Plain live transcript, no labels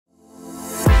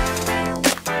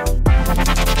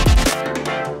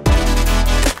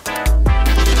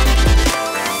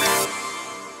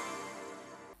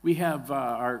We have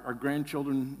our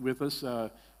grandchildren with us.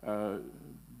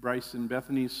 Bryce and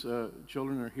Bethany's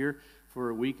children are here for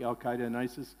a week, Al-Qaeda and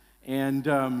ISIS. And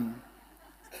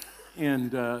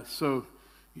so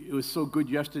it was so good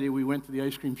yesterday, we went to the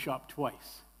ice cream shop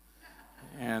twice.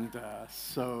 And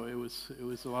so it was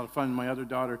a lot of fun. My other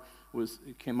daughter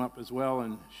came up as well,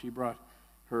 and she brought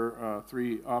her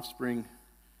 3 offspring,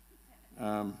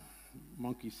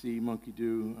 monkey see, monkey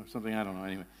do, or something, I don't know,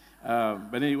 anyway.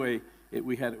 But anyway,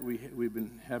 we've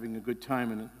been having a good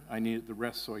time, and I needed the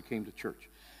rest, so I came to church.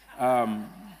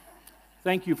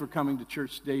 Thank you for coming to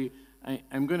church today.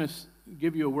 I'm going to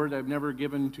give you a word I've never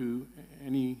given to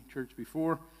any church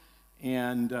before,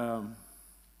 and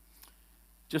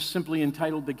just simply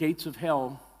entitled, "The Gates of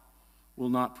Hell Will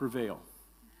Not Prevail."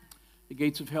 The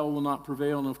gates of hell will not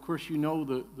prevail, and of course you know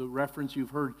the reference.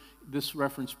 You've heard this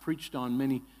reference preached on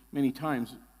many, many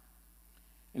times.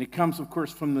 And it comes, of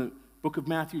course, from the book of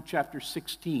Matthew, chapter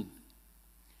 16.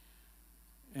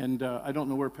 And I don't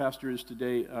know where Pastor is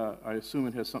today. I assume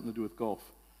it has something to do with golf.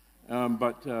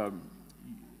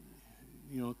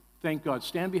 Thank God.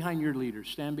 Stand behind your leaders.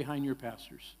 Stand behind your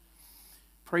pastors.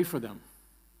 Pray for them.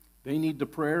 They need the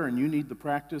prayer, and you need the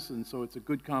practice, and so it's a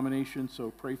good combination, so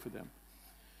pray for them.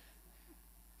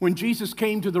 When Jesus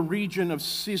came to the region of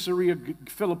Caesarea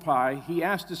Philippi, he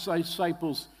asked his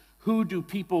disciples, "Who do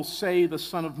people say the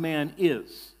Son of Man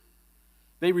is?"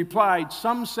 They replied,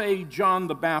 "Some say John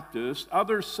the Baptist,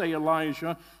 others say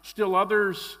Elijah, still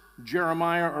others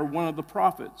Jeremiah or one of the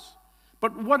prophets.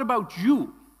 But what about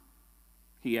you?"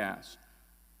 he asked.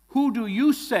 "Who do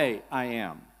you say I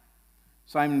am?"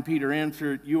 Simon Peter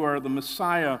answered, "You are the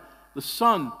Messiah, the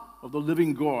Son of the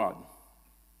living God."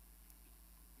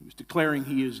 He was declaring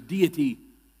he is deity,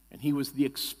 and he was the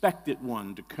expected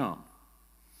one to come.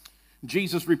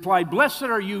 Jesus replied, "Blessed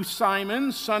are you,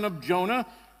 Simon, son of Jonah,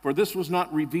 for this was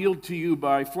not revealed to you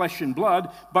by flesh and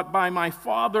blood, but by my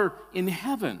Father in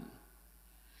heaven.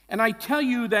 And I tell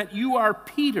you that you are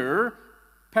Peter,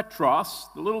 Petros,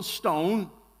 the little stone,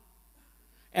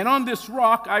 and on this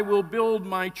rock I will build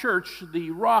my church." The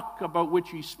rock about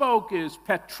which he spoke is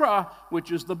Petra,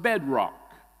 which is the bedrock.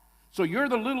 So you're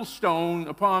the little stone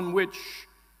upon which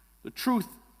the truth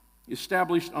is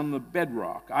established on the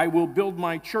bedrock. "I will build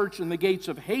my church, and the gates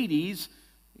of Hades,"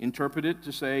 interpreted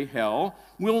to say hell,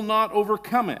 "will not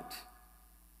overcome it.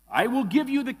 I will give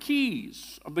you the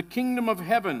keys of the kingdom of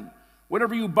heaven.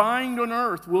 Whatever you bind on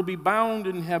earth will be bound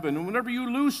in heaven, and whatever you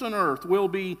loose on earth will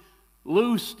be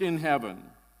loosed in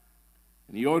heaven."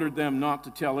 And he ordered them not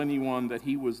to tell anyone that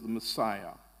he was the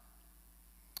Messiah.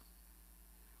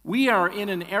 We are in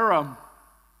an era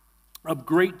of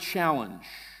great challenge.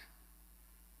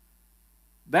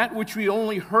 That which we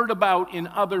only heard about in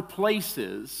other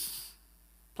places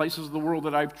of the world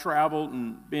that I've traveled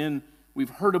and been,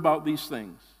 we've heard about these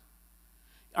things,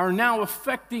 are now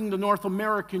affecting the North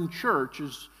American church.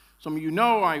 As some of you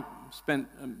know, I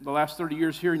spent the last 30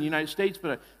 years here in the United States,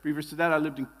 but previous to that I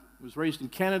was raised in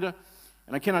Canada,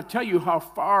 and I cannot tell you how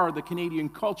far the Canadian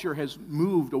culture has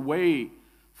moved away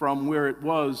from where it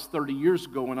was 30 years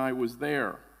ago when I was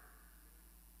there.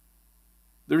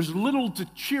 There's little to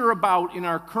cheer about in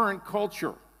our current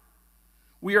culture.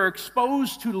 We are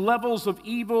exposed to levels of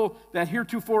evil that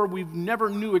heretofore we've never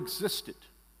knew existed.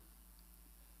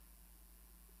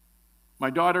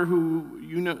 My daughter,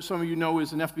 who some of you know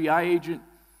is an FBI agent,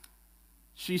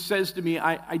 she says to me,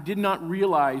 I did not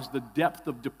realize the depth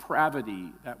of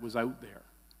depravity that was out there.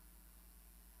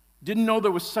 Didn't know there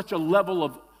was such a level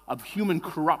of human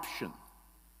corruption.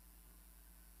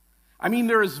 I mean,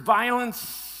 there is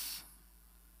violence.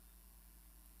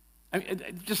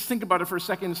 Just think about it for a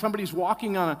second. Somebody's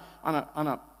walking on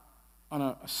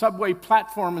a subway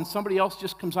platform, and somebody else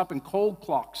just comes up and cold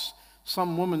clocks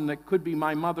some woman that could be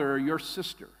my mother or your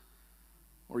sister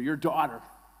or your daughter,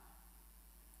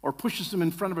 or pushes them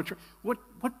in front of a truck.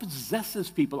 What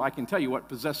possesses people? I can tell you what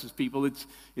possesses people.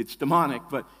 It's demonic,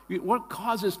 but what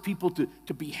causes people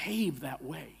to behave that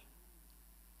way?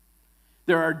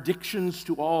 There are addictions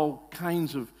to all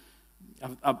kinds of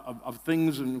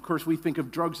things, and of course we think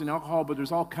of drugs and alcohol, but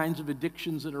there's all kinds of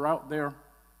addictions that are out there.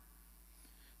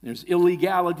 There's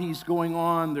illegalities going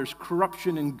on. There's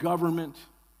corruption in government.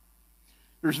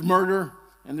 There's murder,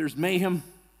 and there's mayhem.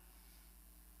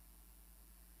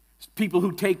 People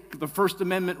who take the First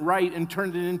Amendment right and turn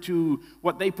it into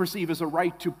what they perceive as a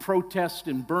right to protest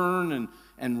and burn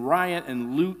and riot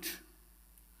and loot.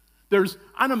 There's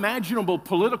unimaginable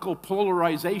political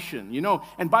polarization,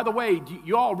 And by the way,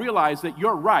 you all realize that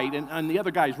you're right and the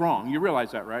other guy's wrong. You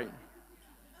realize that, right?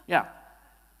 Yeah.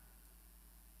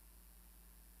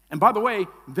 And by the way,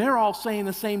 they're all saying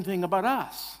the same thing about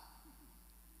us.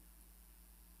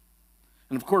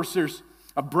 And of course, there's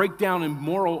a breakdown in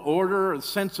moral order, a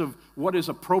sense of what is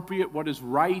appropriate, what is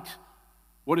right,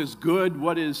 what is good,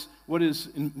 what is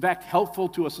in fact helpful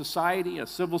to a society, a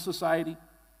civil society.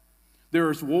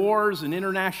 There's wars and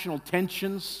international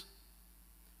tensions.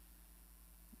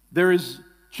 There is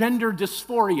gender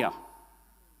dysphoria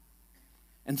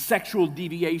and sexual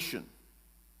deviation.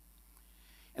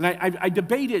 And I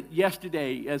debated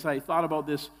yesterday as I thought about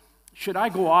this, should I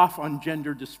go off on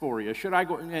gender dysphoria? Should I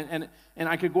go, and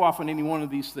I could go off on any one of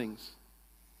these things.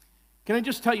 Can I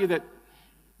just tell you that,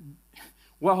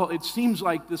 well, it seems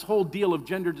like this whole deal of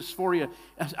gender dysphoria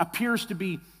appears to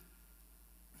be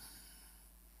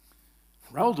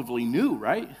relatively new,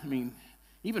 right? I mean,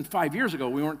 even 5 years ago,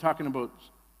 we weren't talking about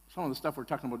some of the stuff we're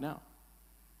talking about now.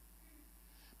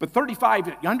 But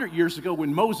 3,500 years ago,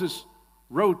 when Moses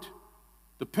wrote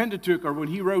the Pentateuch, or when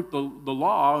he wrote the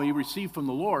law he received from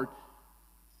the Lord,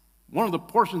 one of the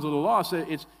portions of the law said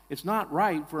it's not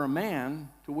right for a man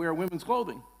to wear women's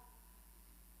clothing.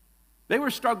 They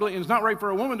were struggling, it's not right for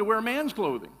a woman to wear a man's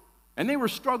clothing. And they were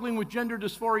struggling with gender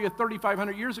dysphoria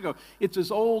 3,500 years ago. It's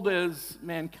as old as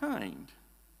mankind.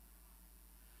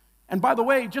 And by the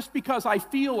way, just because I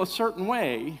feel a certain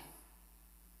way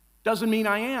doesn't mean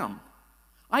I am.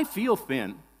 I feel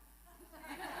thin.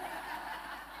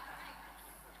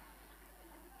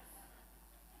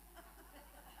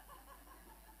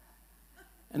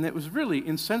 And it was really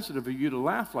insensitive of you to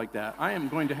laugh like that. I am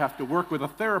going to have to work with a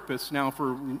therapist now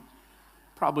for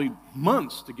probably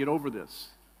months to get over this.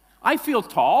 I feel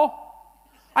tall.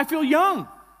 I feel young.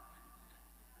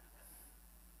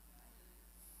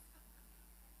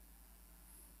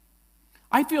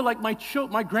 I feel like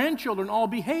my grandchildren all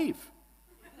behave.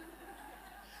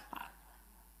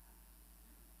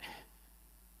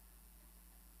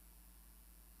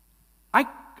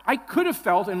 I could have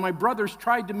felt, and my brothers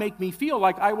tried to make me feel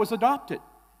like I was adopted.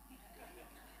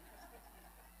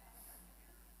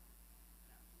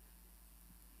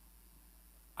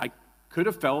 I could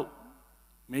have felt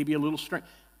maybe a little strange.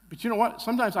 But you know what?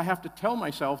 Sometimes I have to tell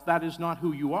myself that is not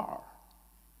who you are.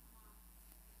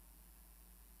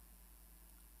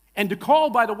 And to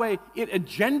call, by the way, it a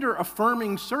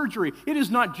gender-affirming surgery, it is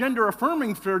not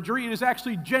gender-affirming surgery, it is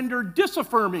actually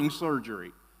gender-disaffirming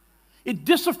surgery. It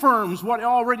disaffirms what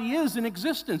already is in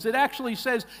existence. It actually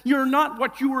says, you're not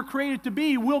what you were created to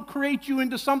be. We'll create you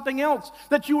into something else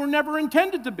that you were never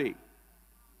intended to be.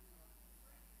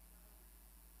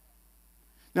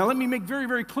 Now, let me make very,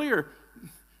 very clear.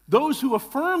 Those who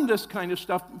affirm this kind of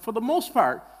stuff, for the most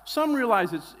part, some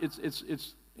realize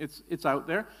it's out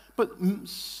there, but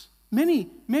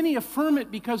many affirm it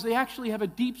because they actually have a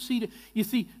deep-seated. You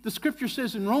see, the Scripture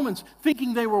says in Romans,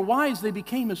 thinking they were wise, they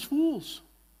became as fools.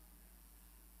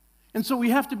 And so we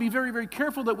have to be very, very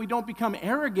careful that we don't become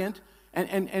arrogant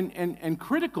and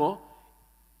critical.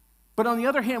 But on the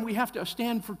other hand, we have to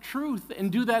stand for truth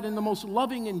and do that in the most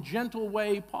loving and gentle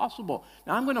way possible.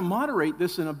 Now, I'm going to moderate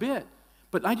this in a bit,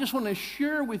 but I just want to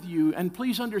share with you, and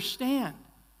please understand,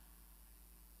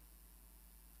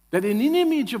 that in the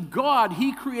image of God,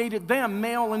 He created them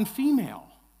male and female.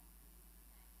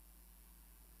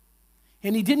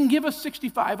 And He didn't give us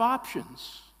 65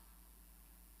 options.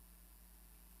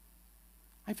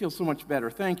 I feel so much better.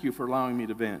 Thank you for allowing me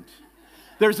to vent.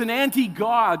 There's an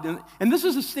anti-God, and this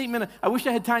is a statement I wish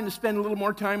I had time to spend a little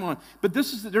more time on, but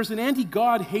there's an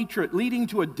anti-God hatred leading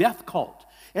to a death cult.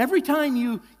 Every time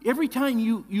you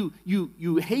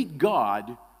hate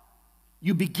God,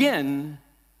 you begin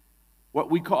what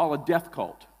we call a death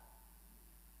cult.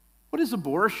 What is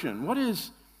abortion? What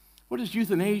is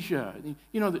euthanasia?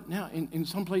 You know that now in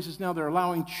some places now they're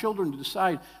allowing children to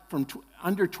decide from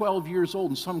under 12 years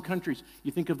old in some countries.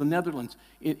 You think of the Netherlands,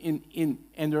 and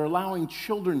they're allowing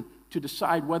children to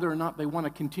decide whether or not they want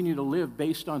to continue to live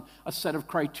based on a set of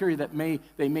criteria that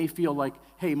they may feel like,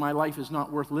 hey, my life is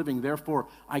not worth living, therefore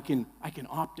I can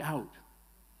opt out.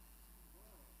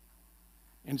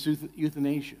 And it's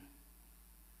euthanasia.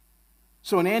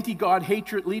 So an anti-God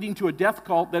hatred leading to a death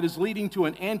cult that is leading to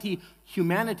an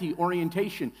anti-humanity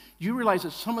orientation. Do you realize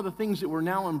that some of the things that we're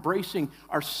now embracing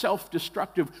are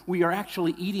self-destructive? We are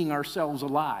actually eating ourselves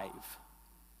alive.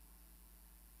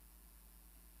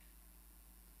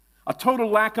 A total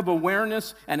lack of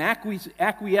awareness and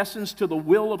acquiescence to the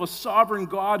will of a sovereign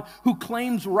God who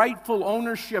claims rightful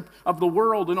ownership of the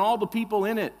world and all the people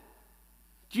in it.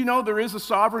 Do you know there is a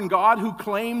sovereign God who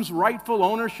claims rightful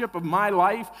ownership of my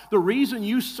life? The reason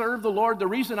you serve the Lord, the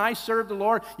reason I serve the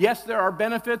Lord, yes, there are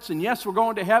benefits, and yes, we're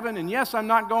going to heaven, and yes, I'm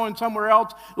not going somewhere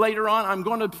else later on. I'm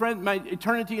going to spend my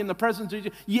eternity in the presence of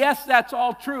Jesus. Yes, that's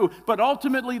all true, but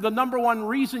ultimately the number one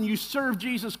reason you serve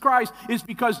Jesus Christ is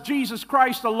because Jesus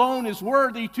Christ alone is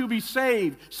worthy to be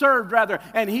served,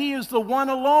 and He is the one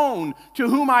alone to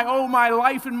whom I owe my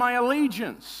life and my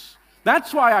allegiance.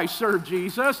 That's why I serve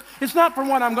Jesus. It's not for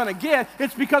what I'm going to get.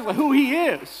 It's because of who He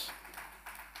is.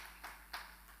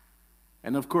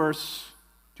 And of course,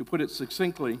 to put it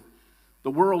succinctly,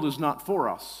 the world is not for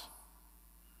us.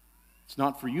 It's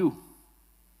not for you.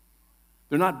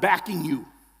 They're not backing you.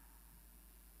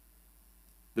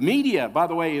 The media, by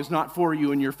the way, is not for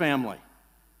you and your family.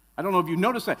 I don't know if you've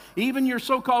noticed that. Even your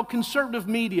so-called conservative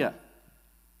media.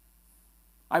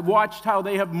 I've watched how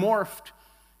they have morphed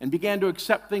and began to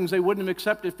accept things they wouldn't have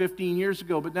accepted 15 years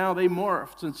ago, but now they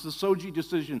morphed since the Soji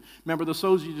decision. Remember the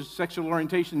Soji sexual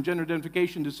orientation, gender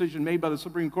identification decision made by the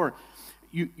Supreme Court.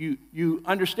 You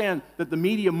understand that the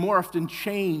media morphed and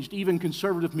changed, even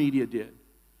conservative media did.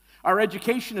 Our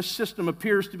education system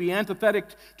appears to be antithetic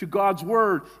to God's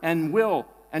word and will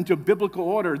and to biblical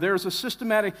order. There's a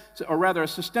systemic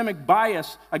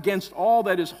bias against all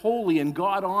that is holy and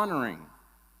God-honoring.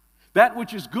 That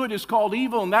which is good is called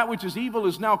evil, and that which is evil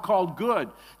is now called good.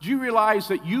 Do you realize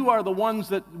that you are the ones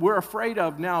that we're afraid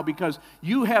of now because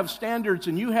you have standards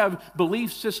and you have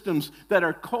belief systems that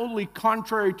are totally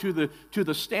contrary to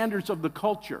the standards of the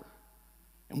culture?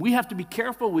 And we have to be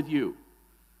careful with you.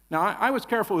 Now, I was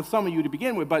careful with some of you to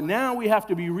begin with, but now we have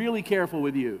to be really careful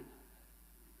with you.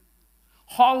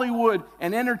 Hollywood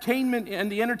and entertainment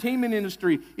and the entertainment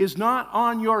industry is not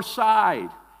on your side.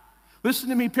 Listen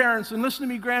to me, parents, and listen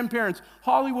to me, grandparents.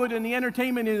 Hollywood and the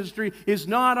entertainment industry is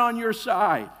not on your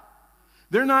side.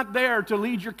 They're not there to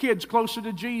lead your kids closer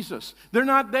to Jesus. They're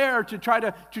not there to try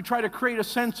to create a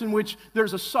sense in which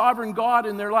there's a sovereign God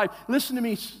in their life. Listen to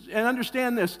me and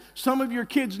understand this. Some of your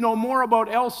kids know more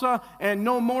about Elsa and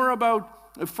know more about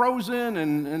Frozen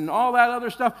and all that other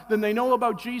stuff than they know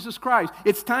about Jesus Christ.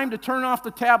 It's time to turn off the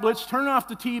tablets, turn off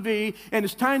the TV, and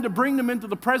it's time to bring them into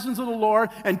the presence of the Lord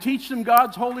and teach them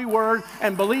God's holy word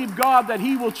and believe God that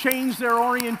He will change their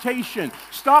orientation.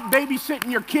 Stop babysitting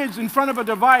your kids in front of a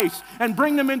device and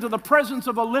bring them into the presence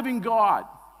of a living God.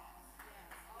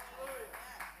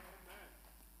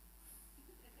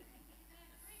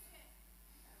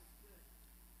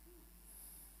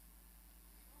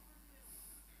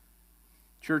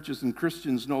 Churches and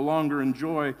Christians no longer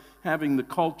enjoy having the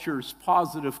culture's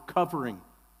positive covering.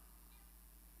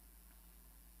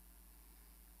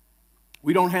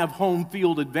 We don't have home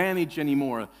field advantage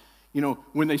anymore. You know,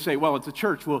 when they say, well, it's a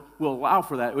church, we'll allow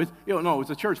for that. No, it's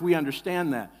a church, we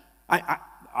understand that.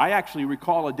 I actually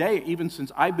recall a day, even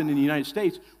since I've been in the United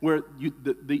States, where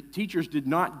the teachers did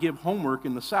not give homework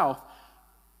in the South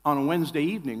on a Wednesday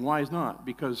evening. Why is not?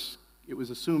 Because it was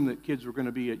assumed that kids were going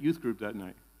to be at youth group that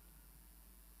night.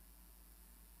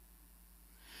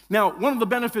 Now, one of the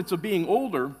benefits of being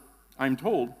older, I'm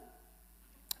told,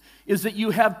 is that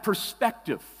you have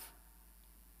perspective.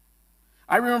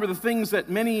 I remember the things that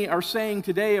many are saying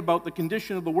today about the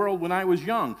condition of the world when I was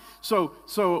young.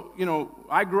 So you know,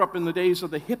 I grew up in the days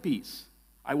of the hippies.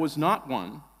 I was not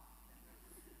one,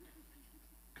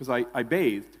 because I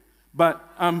bathed. But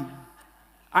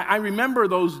I remember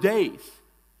those days.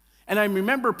 And I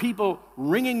remember people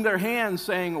wringing their hands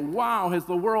saying, wow, has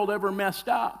the world ever messed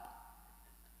up?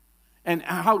 And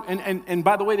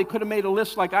by the way, they could have made a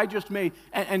list like I just made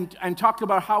and talked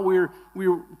about how we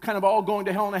were kind of all going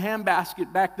to hell in a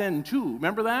handbasket back then too.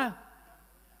 Remember that?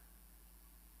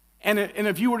 And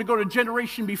if you were to go to a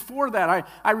generation before that,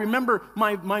 I remember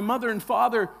my mother and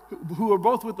father, who are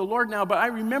both with the Lord now, but I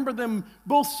remember them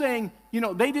both saying, you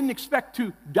know, they didn't expect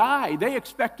to die. They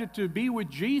expected to be with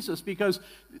Jesus, because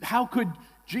how could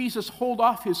Jesus hold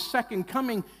off His second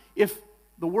coming if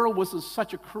the world was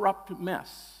such a corrupt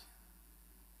mess?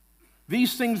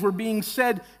 These things were being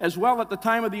said as well at the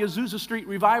time of the Azusa Street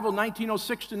Revival,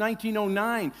 1906 to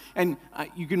 1909. And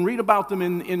you can read about them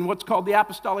in what's called the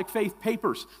Apostolic Faith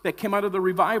Papers that came out of the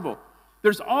revival.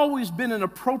 There's always been an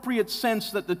appropriate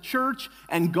sense that the church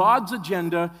and God's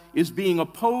agenda is being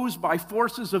opposed by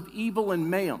forces of evil and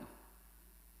mayhem.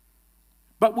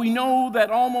 But we know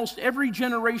that almost every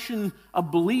generation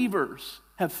of believers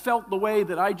have felt the way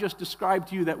that I just described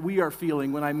to you that we are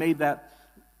feeling when I made that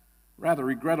rather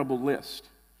regrettable list.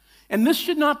 And this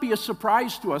should not be a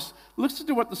surprise to us. Listen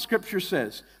to what the Scripture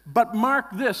says. But mark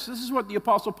this. This is what the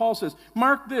Apostle Paul says.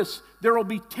 Mark this. There will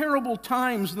be terrible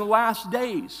times in the last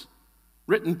days.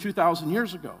 Written 2,000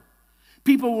 years ago.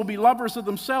 People will be lovers of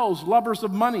themselves, lovers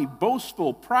of money,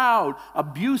 boastful, proud,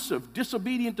 abusive,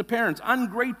 disobedient to parents,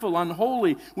 ungrateful,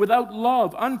 unholy, without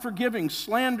love, unforgiving,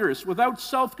 slanderous, without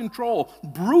self-control,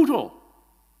 brutal,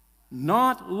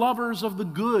 not lovers of the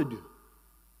good.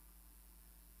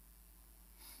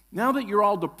 Now that you're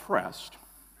all depressed,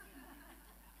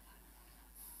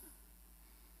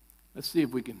 let's see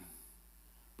if we can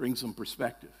bring some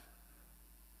perspective.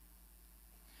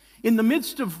 In the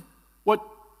midst of what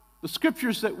the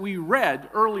scriptures that we read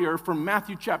earlier from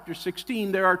Matthew chapter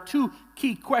 16, there are two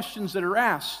key questions that are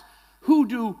asked. Who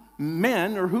do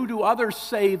men or who do others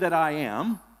say that I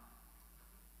am?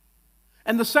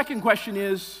 And the second question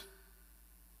is,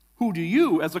 who do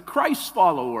you, as a Christ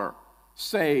follower,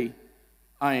 say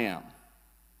I am?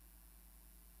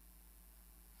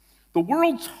 The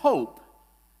world's hope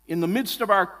in the midst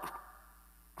of our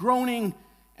groaning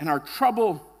and our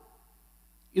trouble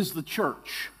is the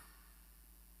church.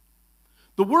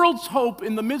 The world's hope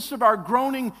in the midst of our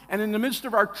groaning and in the midst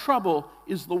of our trouble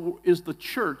is the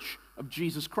church of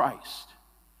Jesus Christ.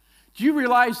 Do you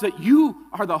realize that you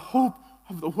are the hope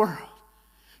of the world?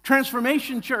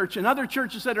 Transformation Church and other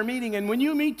churches that are meeting, and when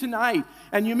you meet tonight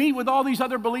and you meet with all these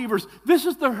other believers, this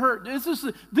is the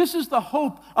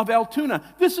hope of Altoona.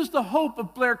 This is the hope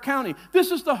of Blair County.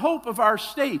 This is the hope of our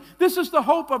state. This is the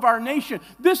hope of our nation.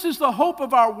 This is the hope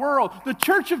of our world. The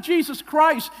Church of Jesus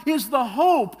Christ is the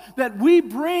hope that we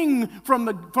bring from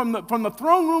the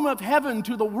throne room of heaven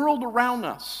to the world around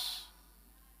us.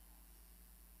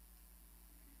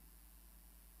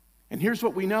 And here's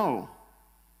what we know.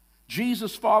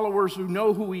 Jesus followers who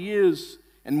know who he is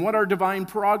and what our divine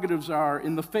prerogatives are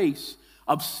in the face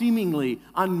of seemingly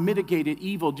unmitigated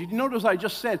evil. Did you notice I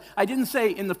just said, I didn't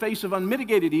say in the face of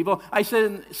unmitigated evil, I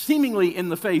said seemingly in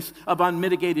the face of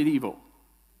unmitigated evil.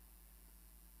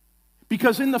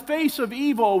 Because in the face of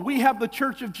evil, we have the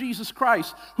Church of Jesus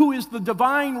Christ, who is the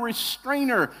divine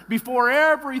restrainer before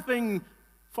everything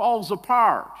falls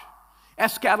apart.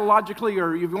 Eschatologically,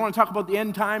 or if you want to talk about the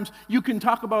end times, you can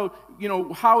talk about,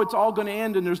 how it's all going to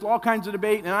end, and there's all kinds of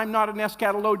debate, and I'm not an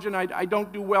eschatologian. I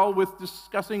don't do well with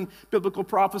discussing biblical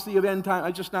prophecy of end time.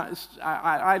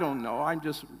 I don't know.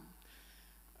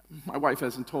 My wife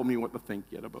hasn't told me what to think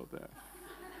yet about that.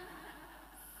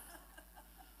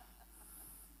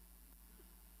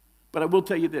 But I will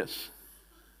tell you this.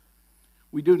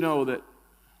 We do know that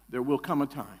there will come a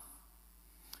time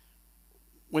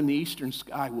when the eastern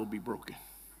sky will be broken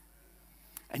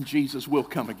and Jesus will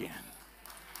come again.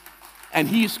 And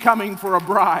he's coming for a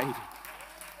bride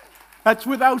that's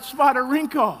without spot or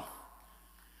wrinkle.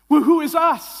 Well, who is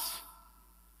us?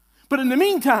 But in the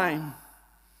meantime,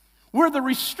 we're the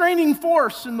restraining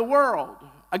force in the world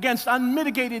against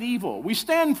unmitigated evil. We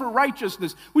stand for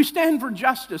righteousness. We stand for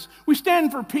justice. We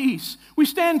stand for peace. We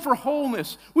stand for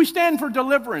wholeness. We stand for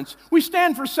deliverance. We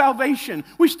stand for salvation.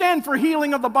 We stand for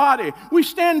healing of the body. We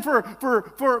stand for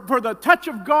the touch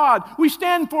of God. We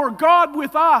stand for God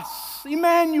with us,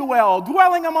 Emmanuel,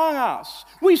 dwelling among us.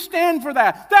 We stand for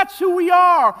that. That's who we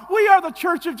are. We are the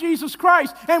Church of Jesus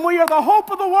Christ, and we are the hope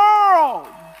of the world.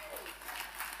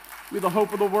 We're the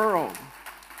hope of the world.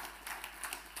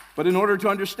 But in order to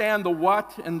understand the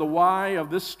what and the why of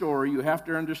this story, you have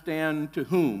to understand to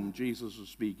whom Jesus was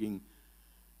speaking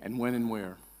and when and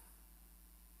where.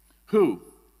 Who?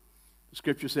 The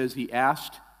scripture says he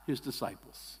asked his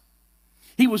disciples.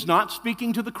 He was not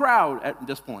speaking to the crowd at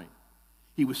this point.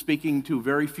 He was speaking to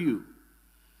very few.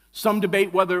 Some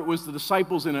debate whether it was the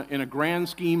disciples in a grand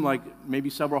scheme, like maybe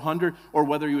several hundred, or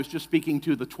whether he was just speaking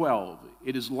to the 12.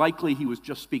 It is likely he was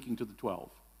just speaking to the 12.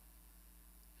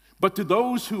 But to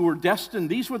those who were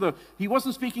destined, he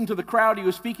wasn't speaking to the crowd, he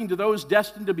was speaking to those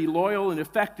destined to be loyal and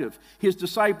effective, his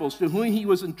disciples, to whom he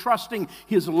was entrusting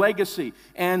his legacy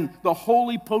and the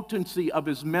holy potency of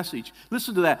his message.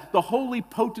 Listen to that, the holy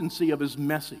potency of his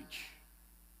message.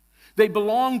 They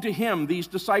belonged to him, these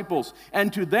disciples,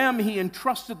 and to them he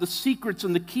entrusted the secrets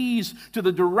and the keys to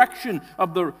the direction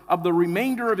of the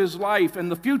remainder of his life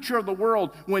and the future of the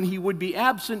world when he would be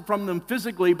absent from them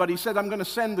physically. But he said, I'm going to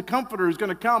send the Comforter who's going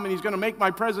to come, and he's going to make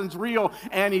my presence real,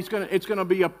 and it's going to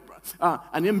be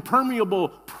an impermeable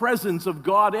presence of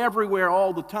God everywhere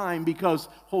all the time because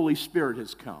Holy Spirit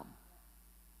has come.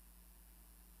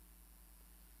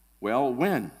 Well,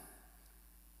 when?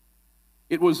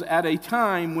 It was at a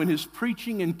time when his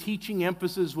preaching and teaching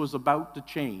emphasis was about to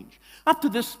change. Up to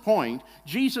this point,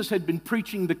 Jesus had been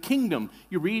preaching the kingdom.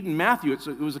 You read in Matthew, it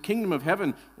was a kingdom of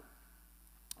heaven,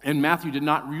 and Matthew did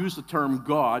not use the term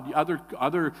God.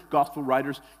 Other gospel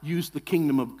writers used the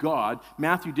kingdom of God.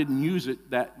 Matthew didn't use it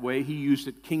that way. He used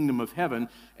it kingdom of heaven,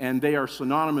 and they are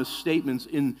synonymous statements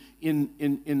in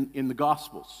the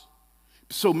Gospels.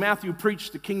 So Matthew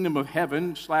preached the kingdom of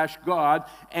heaven / God,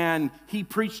 and he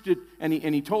preached it, and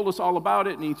he told us all about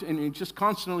it, and he just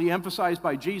constantly emphasized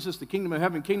by Jesus, the kingdom of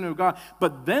heaven, kingdom of God.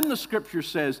 But then the scripture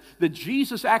says that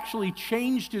Jesus actually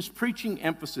changed his preaching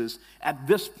emphasis at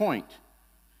this point.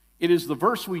 It is the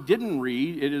verse we didn't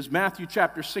read. It is Matthew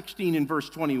chapter 16 and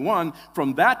verse 21.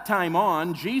 From that time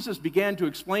on, Jesus began to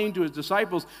explain to his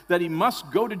disciples that he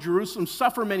must go to Jerusalem,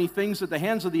 suffer many things at the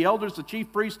hands of the elders, the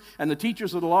chief priests, and the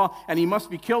teachers of the law, and he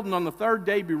must be killed and on the third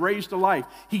day be raised to life.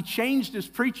 He changed his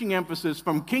preaching emphasis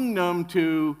from kingdom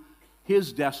to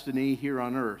his destiny here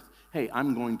on earth. Hey,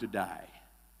 I'm going to die.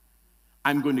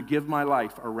 I'm going to give my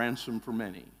life a ransom for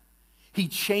many. He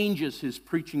changes his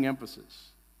preaching emphasis.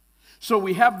 So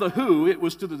we have the who. It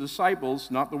was to the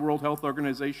disciples, not the World Health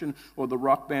Organization or the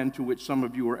rock band to which some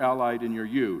of you were allied in your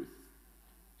youth.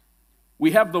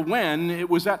 We have the when. It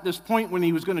was at this point when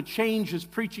he was going to change his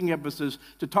preaching emphasis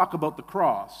to talk about the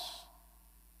cross.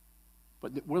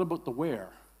 But what about the where?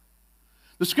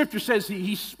 The scripture says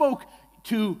he spoke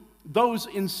to those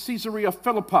in Caesarea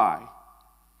Philippi.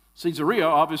 Caesarea,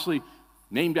 obviously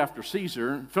named after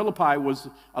Caesar. Philippi was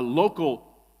a local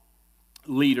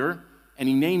leader, and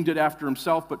he named it after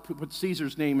himself, but put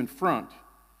Caesar's name in front.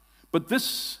 But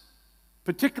this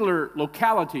particular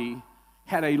locality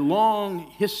had a long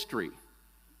history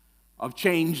of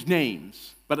changed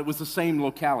names, but it was the same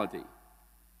locality.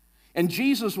 And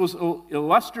Jesus was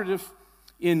illustrative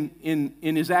in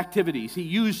his activities. He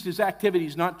used his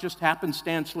activities not just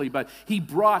happenstancely, but he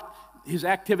brought his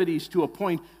activities to a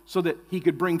point so that he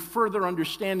could bring further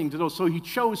understanding to those. So he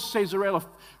chose Caesarea.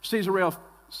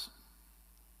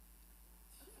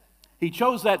 He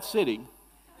chose that city.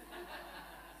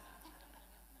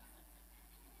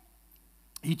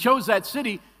 He chose that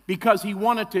city because he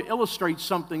wanted to illustrate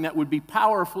something that would be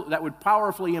powerful, that would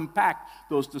powerfully impact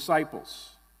those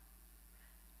disciples.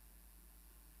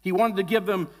 He wanted to give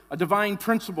them a divine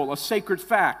principle, a sacred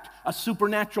fact, a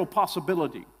supernatural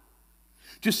possibility.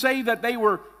 To say that they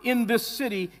were in this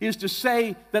city is to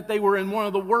say that they were in one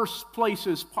of the worst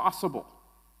places possible.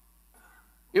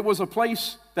 It was a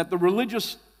place that the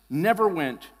religious never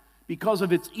went because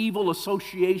of its evil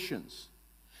associations.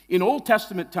 In Old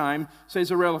Testament time,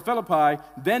 Caesarea Philippi,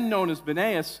 then known as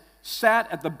Banias, sat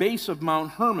at the base of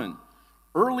Mount Hermon.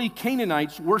 Early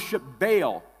Canaanites worshiped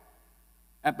Baal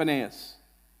at Banias,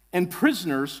 and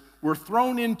prisoners were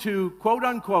thrown into, quote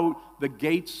unquote, the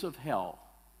gates of hell.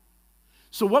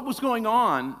 So what was going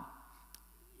on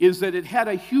is that it had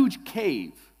a huge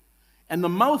cave, and the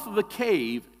mouth of the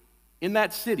cave in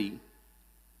that city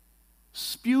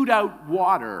spewed out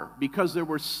water because there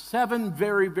were 7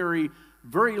 very, very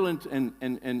virulent and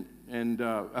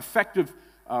effective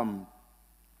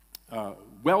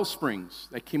well springs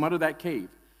that came out of that cave.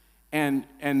 And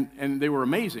they were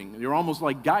amazing. They were almost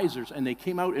like geysers, and they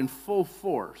came out in full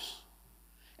force.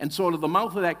 And so out of the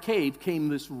mouth of that cave came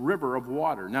this river of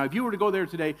water. Now, if you were to go there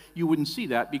today, you wouldn't see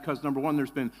that because, number one,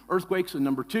 there's been earthquakes, and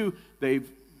number two, they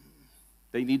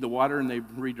need the water, and they've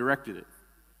redirected it.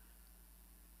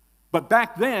 But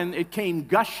back then, it came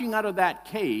gushing out of that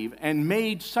cave and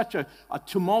made such a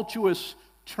tumultuous,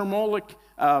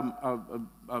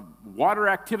 water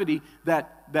activity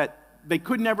that they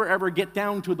could never, ever get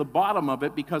down to the bottom of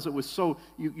it because it was so,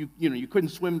 you couldn't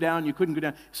swim down, you couldn't go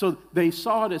down. So they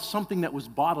saw it as something that was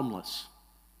bottomless.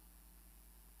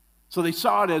 So they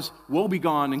saw it as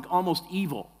woebegone and almost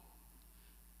evil.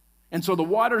 And so the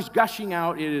water's gushing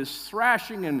out, it is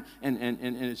thrashing and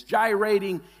it's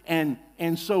gyrating, and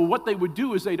so what they would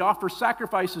do is they'd offer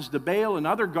sacrifices to Baal and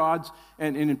other gods,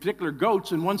 and in particular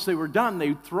goats, and once they were done,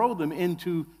 they'd throw them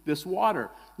into this water.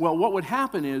 Well, what would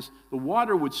happen is the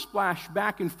water would splash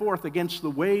back and forth against the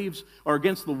waves or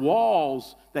against the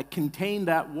walls that contained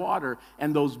that water,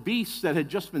 and those beasts that had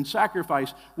just been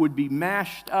sacrificed would be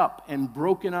mashed up and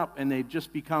broken up, and they'd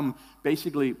just become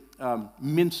basically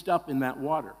minced up in that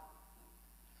water.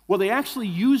 Well, they actually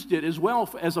used it as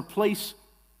well as a place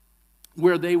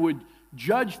where they would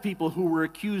judge people who were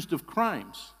accused of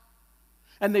crimes.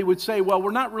 And they would say, well,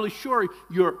 we're not really sure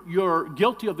you're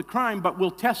guilty of the crime, but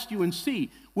we'll test you and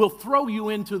see. We'll throw you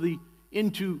into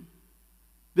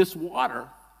this water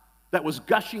that was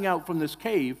gushing out from this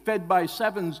cave, fed by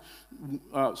 7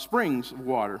 springs of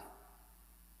water.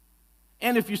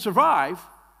 And if you survive,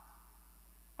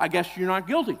 I guess you're not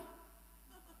guilty.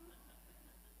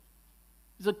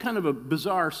 It's a kind of a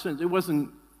bizarre sense. It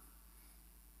wasn't,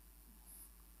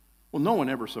 well, no one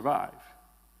ever survived.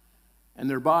 And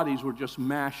their bodies were just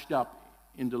mashed up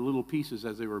into little pieces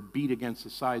as they were beat against the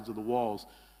sides of the walls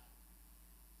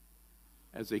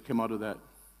as they come out of that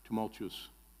tumultuous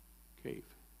cave.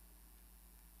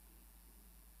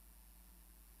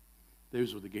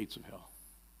 Those were the gates of hell.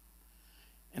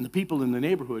 And the people in the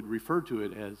neighborhood referred to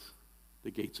it as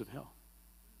the gates of hell.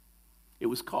 It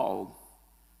was called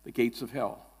the gates of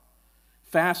hell.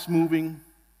 Fast moving,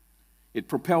 it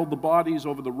propelled the bodies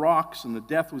over the rocks, and the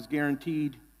death was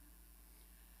guaranteed.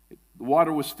 The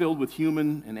water was filled with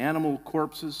human and animal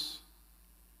corpses.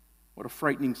 What a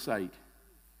frightening sight.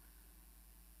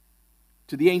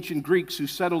 To the ancient Greeks who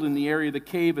settled in the area of the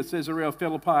cave at Caesarea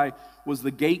Philippi was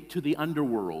the gate to the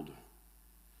underworld.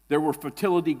 There were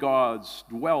fertility gods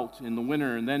dwelt in the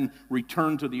winter and then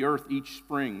returned to the earth each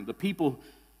spring. The people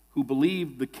who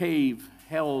believed the cave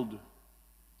held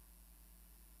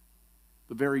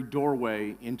the very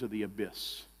doorway into the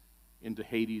abyss, into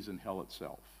Hades and hell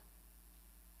itself.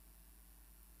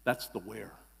 That's the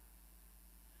where.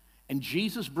 And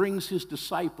Jesus brings his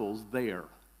disciples there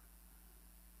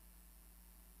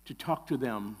to talk to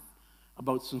them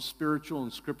about some spiritual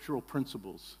and scriptural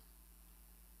principles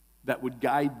that would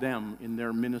guide them in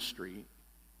their ministry,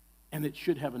 and it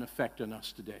should have an effect on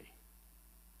us today.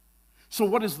 So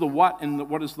what is the what and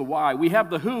what is the why? We have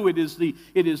the who, it is the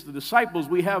disciples.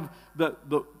 We have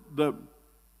the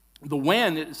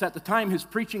when. It's at the time his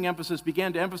preaching emphasis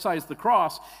began to emphasize the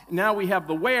cross. Now we have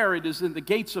the where. It is in the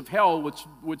gates of hell,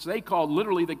 which they called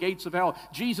literally the gates of hell.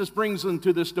 Jesus brings them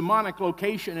to this demonic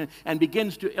location and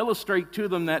begins to illustrate to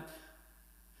them that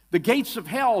the gates of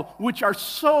hell, which are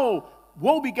so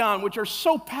woebegone, which are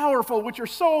so powerful, which are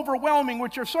so overwhelming,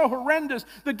 which are so horrendous,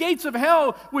 the gates of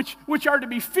hell, which are to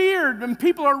be feared, and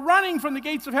people are running from the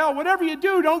gates of hell. Whatever you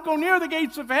do, don't go near the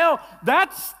gates of hell.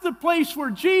 That's the place where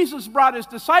Jesus brought his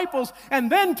disciples and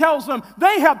then tells them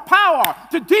they have power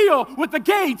to deal with the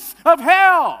gates of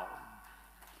hell.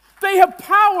 They have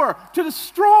power to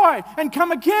destroy and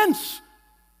come against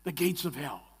the gates of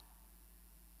hell.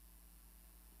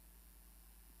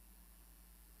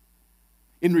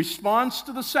 In response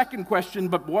to the second question,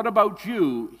 but what about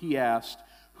you, he asked,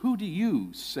 who do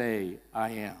you say I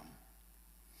am?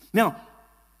 Now,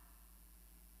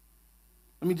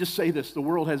 let me just say this. The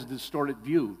world has a distorted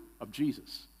view of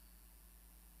Jesus.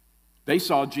 They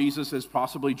saw Jesus as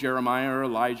possibly Jeremiah or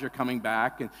Elijah coming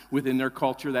back, and within their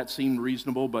culture that seemed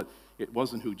reasonable, but it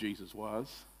wasn't who Jesus was.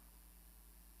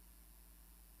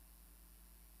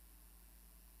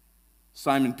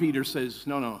 Simon Peter says,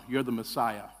 no, you're the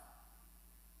Messiah,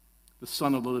 the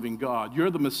Son of the living God. You're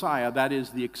the Messiah, that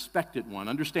is the expected one.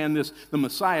 Understand this, the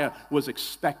Messiah was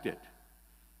expected.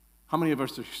 How many of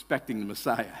us are expecting the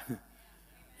Messiah?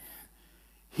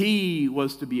 He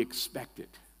was to be expected.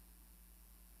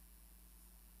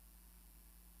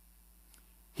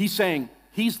 He's saying,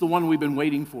 he's the one we've been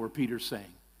waiting for, Peter's saying.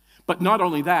 But not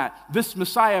only that, this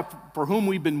Messiah for whom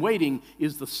we've been waiting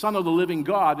is the Son of the living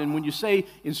God. And when you say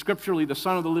in scripturally the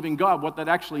Son of the living God, what that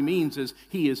actually means is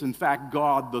he is in fact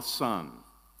God the Son.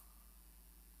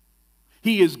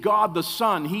 He is God the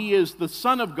Son. He is the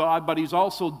Son of God, but he's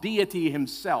also deity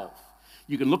himself.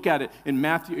 You can look at it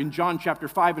in John chapter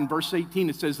 5 and verse 18.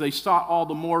 It says they sought all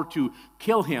the more to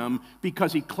kill him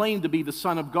because he claimed to be the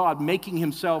Son of God, making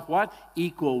himself what?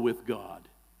 Equal with God.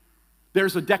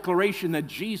 There's a declaration that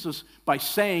Jesus, by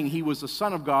saying he was the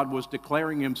Son of God, was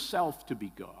declaring himself to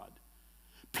be God.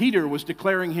 Peter was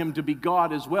declaring him to be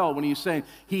God as well when he's saying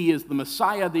he is the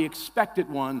Messiah, the expected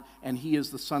one, and he is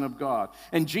the Son of God.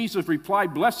 And Jesus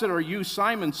replied, "Blessed are you,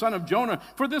 Simon, son of Jonah,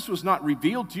 for this was not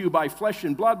revealed to you by flesh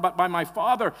and blood, but by my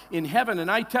Father in heaven. And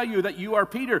I tell you that you are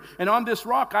Peter, and on this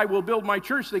rock I will build my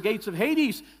church. The gates of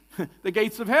Hades, the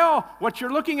gates of hell, what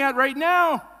you're looking at right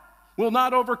now, will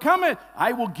not overcome it.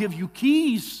 I will give you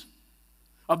keys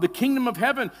of the kingdom of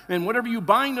heaven, and whatever you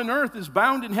bind on earth is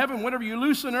bound in heaven. Whatever you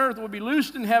loose on earth will be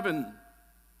loosed in heaven."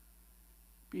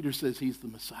 Peter says he's the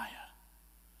Messiah.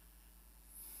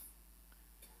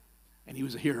 And he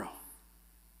was a hero.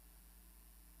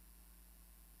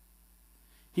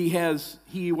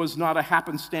 He was not a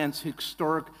happenstance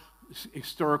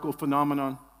historical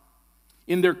phenomenon.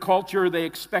 In their culture, they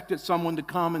expected someone to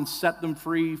come and set them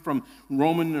free from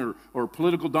Roman or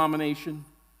political domination.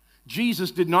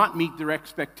 Jesus did not meet their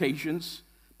expectations,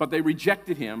 but they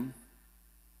rejected him.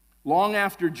 Long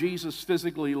after Jesus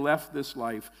physically left this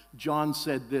life, John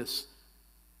said this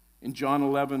in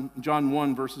John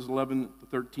 1, verses 11 to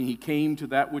 13. He came to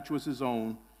that which was his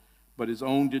own, but his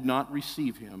own did not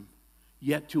receive him.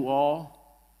 Yet to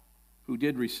all who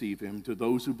did receive him, to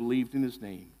those who believed in his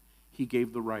name, he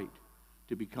gave the right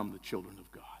to become the children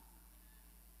of God.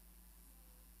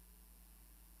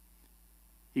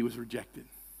 He was rejected.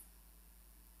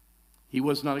 He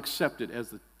was not accepted as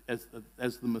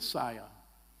the Messiah,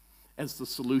 as the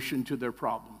solution to their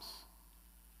problems.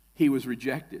 He was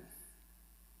rejected.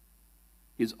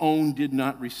 His own did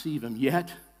not receive him.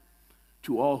 Yet,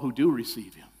 to all who do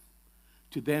receive him.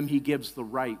 To them he gives the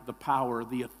right, the power,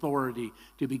 the authority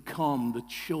to become the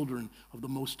children of the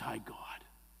Most High God.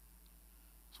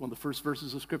 It's one of the first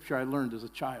verses of Scripture I learned as a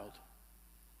child.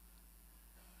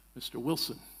 Mr.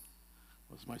 Wilson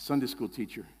was my Sunday school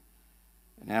teacher.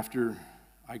 And after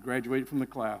I graduated from the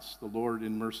class, the Lord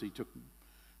in mercy took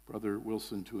Brother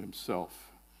Wilson to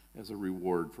himself as a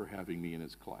reward for having me in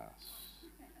his class.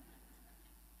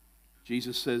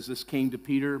 Jesus says this came to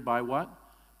Peter by what?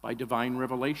 By divine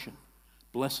revelation.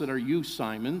 Blessed are you,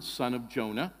 Simon, son of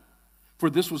Jonah, for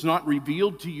this was not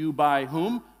revealed to you by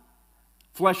whom?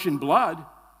 Flesh and blood.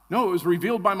 No, it was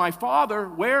revealed by my Father.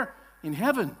 Where? In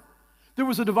heaven. There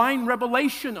was a divine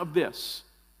revelation of this.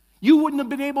 You wouldn't have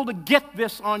been able to get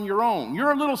this on your own.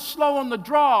 You're a little slow on the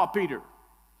draw, Peter.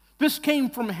 This came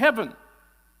from heaven.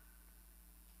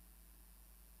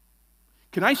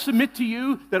 Can I submit to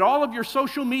you that all of your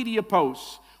social media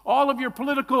posts, all of your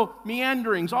political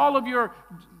meanderings, all of your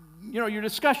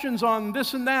discussions on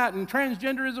this and that and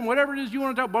transgenderism, whatever it is you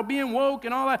want to talk about, being woke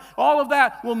and all of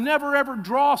that will never ever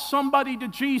draw somebody to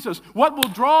Jesus. What will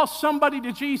draw somebody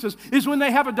to Jesus is when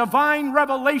they have a divine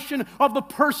revelation of the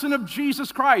person of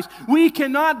Jesus Christ. We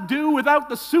cannot do without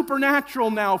the supernatural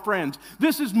now, friends.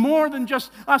 This is more than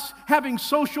just us having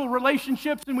social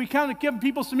relationships and we kind of give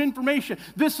people some information.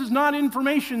 This is not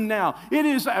information now. It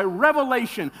is a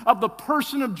revelation of the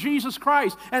person of Jesus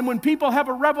Christ. And when people have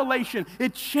a revelation,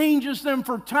 it changes them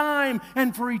for time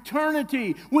and for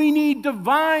eternity. We need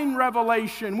divine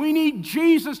revelation. We need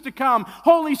Jesus to come.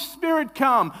 Holy Spirit,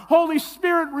 come. Holy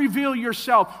Spirit, reveal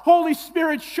yourself. Holy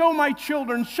Spirit, show my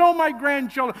children, show my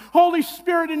grandchildren. Holy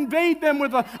Spirit, invade them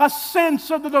with a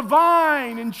sense of the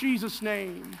divine in Jesus'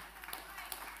 name.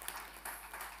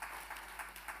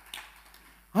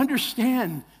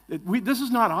 Understand that this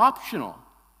is not optional.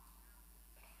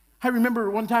 I remember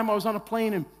one time I was on a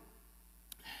plane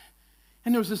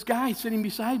and there was this guy sitting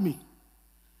beside me.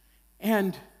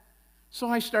 And so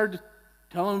I started to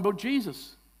tell him about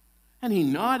Jesus. And he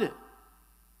nodded.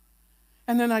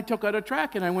 And then I took out a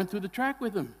tract and I went through the tract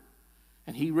with him.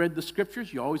 And he read the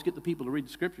scriptures. You always get the people to read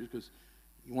the scriptures because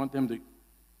you want them to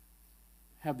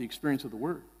have the experience of the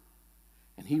Word.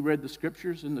 And he read the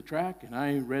scriptures in the tract, and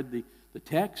I read the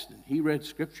text, and he read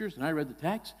scriptures, and I read the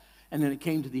text. And then it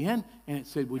came to the end, and it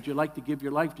said, would you like to give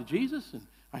your life to Jesus? And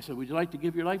I said, would you like to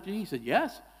give your life to Jesus? He said,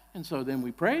 yes. And so then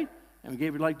we prayed, and we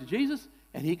gave our life to Jesus,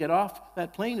 and he got off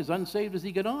that plane as unsaved as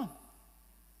he got on.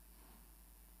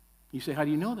 You say, how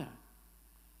do you know that?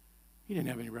 He didn't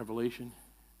have any revelation.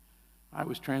 I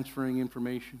was transferring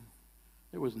information.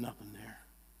 There was nothing there.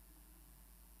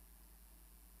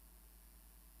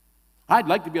 I'd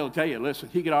like to be able to tell you, listen,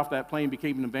 he got off that plane,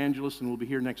 became an evangelist, and will be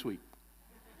here next week.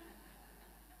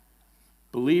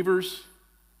 Believers,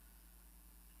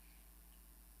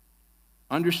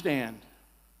 understand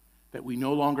that we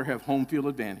no longer have home field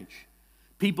advantage.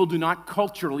 People do not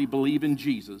culturally believe in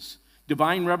Jesus.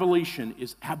 Divine revelation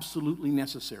is absolutely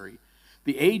necessary.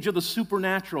 The age of the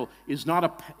supernatural is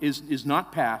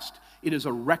not past. It is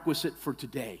a requisite for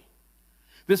today.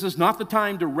 This is not the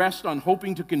time to rest on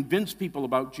hoping to convince people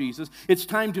about Jesus. It's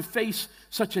time to face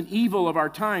such an evil of our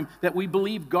time that we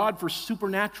believe God for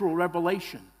supernatural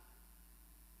revelation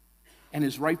and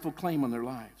his rightful claim on their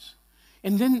lives.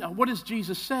 And then what does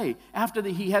Jesus say? After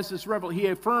he has this he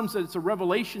affirms that it's a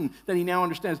revelation that he now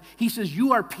understands. He says,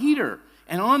 you are Peter,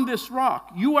 and on this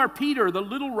rock, you are Peter, the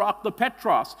little rock, the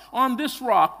Petros. On this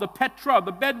rock, the Petra,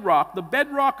 the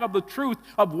bedrock of the truth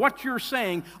of what you're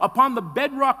saying, upon the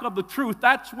bedrock of the truth,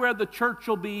 that's where the church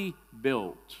will be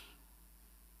built.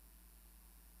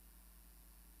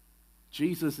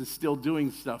 Jesus is still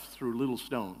doing stuff through little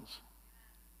stones.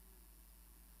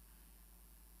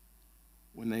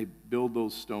 When they build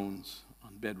those stones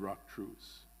on bedrock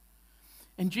truths.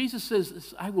 And Jesus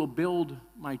says, I will build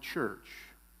my church.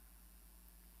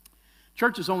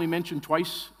 Church is only mentioned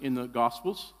twice in the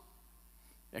Gospels.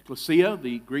 Ecclesia,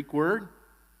 the Greek word,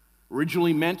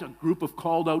 originally meant a group of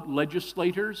called out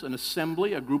legislators, an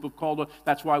assembly, a group of called out.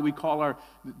 That's why we call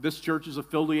this church is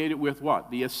affiliated with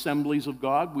what? The Assemblies of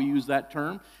God. We use that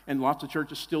term. And lots of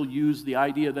churches still use the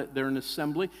idea that they're an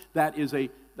assembly. That is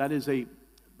a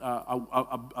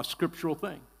scriptural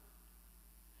thing.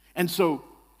 And so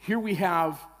here we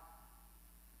have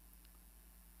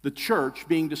the church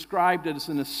being described as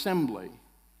an assembly,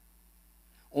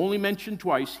 only mentioned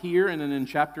twice here and then in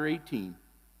chapter 18.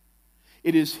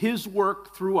 It is his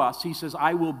work through us. He says,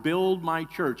 I will build my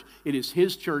church. It is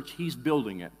his church. He's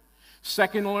building it.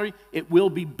 Secondly, it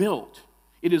will be built.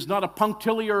 It is not a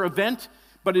punctiliar event,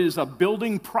 but it is a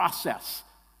building process.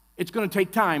 It's going to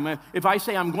take time. If I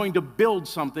say I'm going to build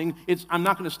something, I'm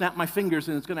not going to snap my fingers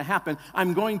and it's going to happen.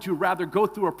 I'm going to rather go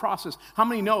through a process. How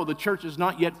many know the church is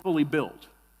not yet fully built?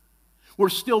 We're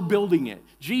still building it.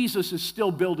 Jesus is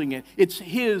still building it. It's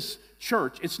his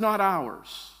church. It's not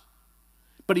ours.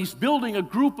 But he's building a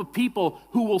group of people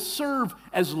who will serve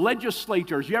as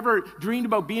legislators. You ever dreamed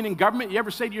about being in government? You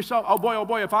ever say to yourself, oh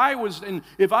boy, if I was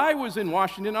in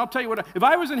Washington, I'll tell you what, if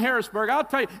I was in Harrisburg, I'll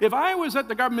tell you, if I was at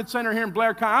the government center here in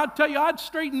Blair County, I'll tell you, I'd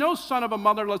straighten no son of a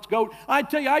motherless goat. I'd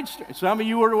tell you, some of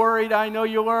you were worried, I know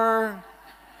you were.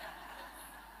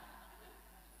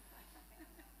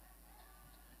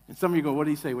 And some of you go, what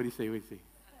do you say?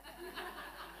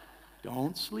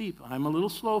 Don't sleep. I'm a little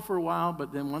slow for a while,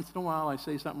 but then once in a while I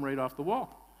say something right off the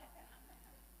wall.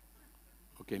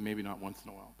 Okay, maybe not once in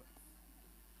a while.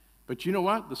 But you know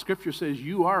what? The scripture says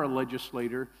you are a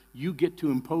legislator. You get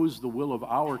to impose the will of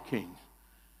our king.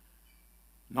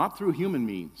 Not through human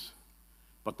means,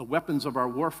 but the weapons of our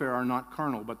warfare are not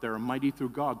carnal, but they're mighty through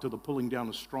God to the pulling down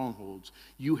of strongholds.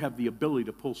 You have the ability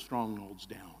to pull strongholds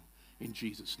down in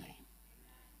Jesus' name.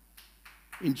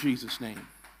 In Jesus' name.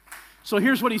 So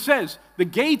here's what he says. The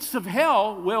gates of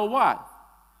hell will what?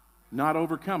 Not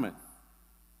overcome it.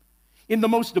 In the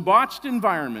most debauched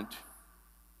environment,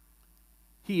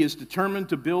 he is determined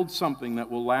to build something that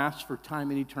will last for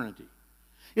time and eternity.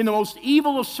 In the most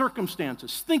evil of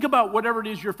circumstances, think about whatever it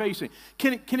is you're facing.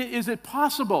 Is it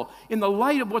possible, in the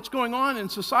light of what's going on in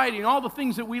society and all the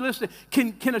things that we listed,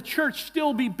 can a church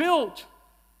still be built?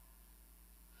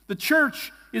 The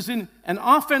church is in an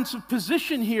offensive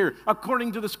position here,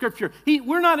 according to the scripture.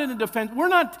 We're not in a defense. We're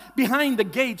not behind the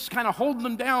gates, kind of holding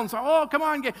them down. So, oh, come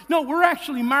on, gate. No, we're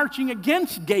actually marching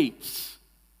against gates.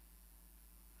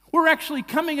 We're actually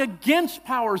coming against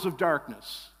powers of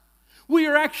darkness. We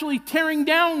are actually tearing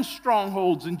down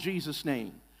strongholds in Jesus'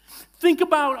 name. Think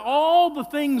about all the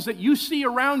things that you see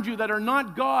around you that are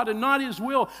not God and not his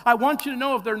will. I want you to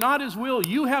know if they're not his will,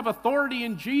 you have authority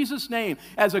in Jesus' name.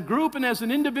 As a group and as an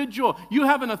individual, you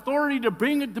have an authority to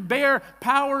bring it to bear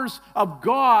powers of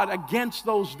God against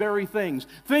those very things.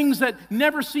 Things that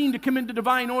never seem to come into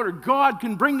divine order. God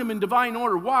can bring them in divine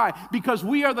order. Why? Because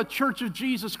we are the church of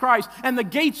Jesus Christ, and the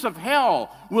gates of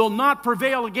hell will not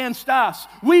prevail against us.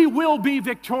 We will be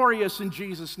victorious in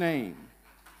Jesus' name.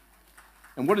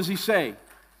 And what does he say?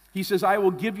 He says, I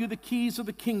will give you the keys of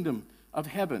the kingdom of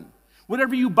heaven.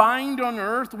 Whatever you bind on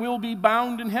earth will be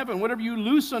bound in heaven. Whatever you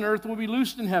loose on earth will be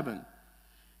loosed in heaven.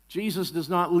 Jesus does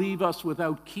not leave us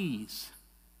without keys.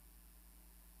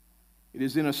 It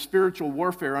is in a spiritual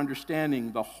warfare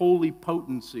understanding the holy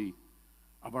potency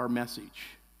of our message.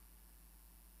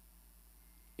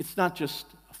 It's not just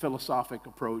a philosophic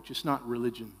approach. It's not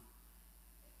religion.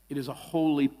 It is a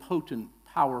holy, potent,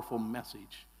 powerful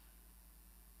message.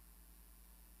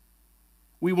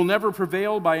 We will never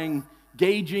prevail by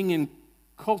engaging in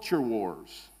culture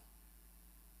wars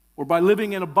or by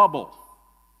living in a bubble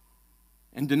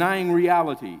and denying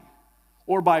reality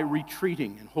or by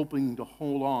retreating and hoping to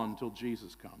hold on until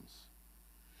Jesus comes.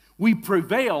 We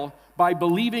prevail by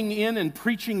believing in and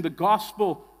preaching the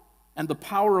gospel and the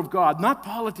power of God, not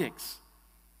politics,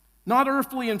 not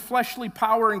earthly and fleshly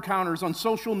power encounters on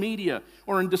social media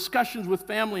or in discussions with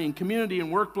family and community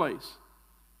and workplace.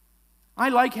 I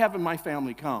like having my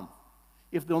family come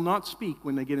if they'll not speak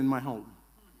when they get in my home.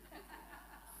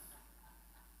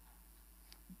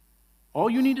 All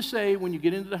you need to say when you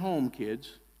get into the home,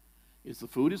 kids, is the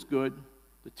food is good,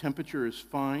 the temperature is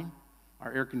fine.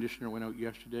 Our air conditioner went out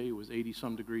yesterday. It was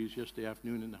 80-some degrees yesterday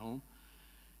afternoon in the home.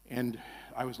 And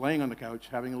I was laying on the couch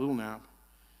having a little nap,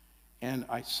 and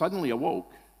I suddenly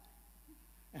awoke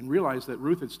and realized that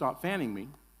Ruth had stopped fanning me.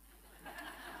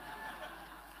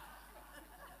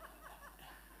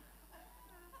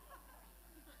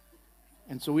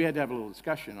 And so we had to have a little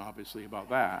discussion, obviously, about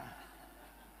that.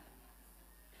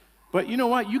 But you know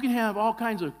what? You can have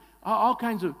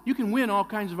you can win all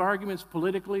kinds of arguments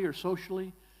politically or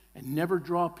socially and never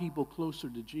draw people closer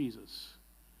to Jesus.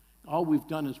 All we've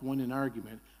done is win an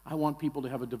argument. I want people to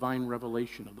have a divine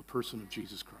revelation of the person of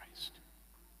Jesus Christ.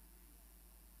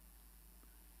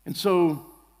 And so,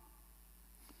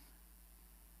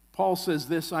 Paul says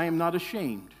this, I am not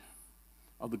ashamed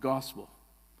of the gospel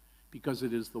because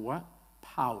it is the what?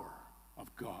 Power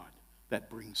of God that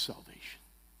brings salvation.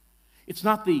 It's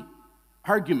not the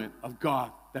argument of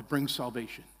God that brings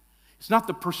salvation. It's not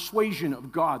the persuasion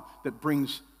of God that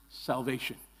brings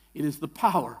salvation. It is the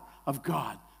power of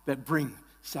God that brings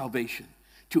salvation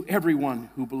to everyone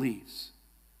who believes.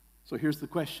 So here's the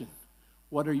question.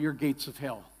 What are your gates of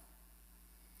hell?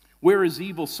 Where is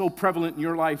evil so prevalent in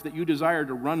your life that you desire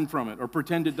to run from it or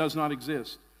pretend it does not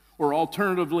exist? Or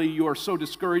alternatively, you are so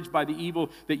discouraged by the evil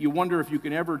that you wonder if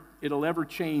it'll ever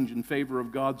change in favor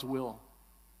of God's will.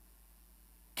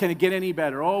 Can it get any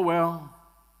better? Oh, well,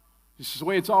 this is the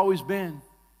way it's always been.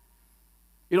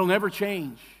 It'll never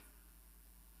change.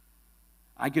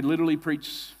 I could literally preach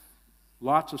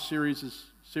lots of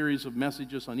series of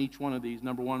messages on each one of these.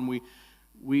 Number one,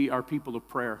 we are people of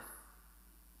prayer.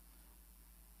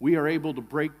 We are able to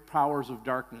break powers of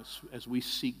darkness as we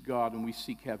seek God and we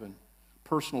seek heaven.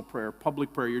 Personal prayer,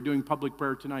 public prayer. You're doing public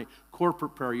prayer tonight.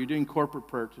 Corporate prayer. You're doing corporate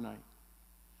prayer tonight.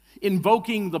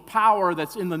 Invoking the power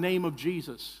that's in the name of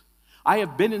Jesus. I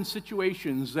have been in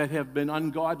situations that have been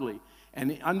ungodly.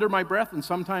 And under my breath, and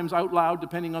sometimes out loud,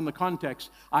 depending on the context,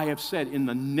 I have said, in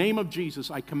the name of Jesus,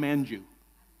 I command you.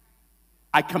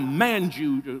 I command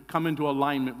you to come into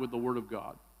alignment with the Word of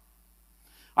God.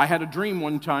 I had a dream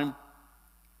one time,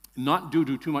 not due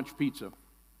to too much pizza.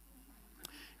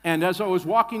 And as I was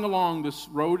walking along this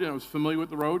road, and I was familiar with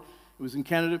the road, it was in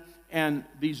Canada, and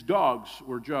these dogs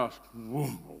were just,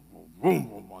 boom, boom, boom,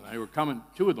 boom, boom. They were coming,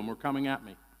 two of them were coming at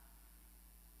me.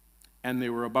 And they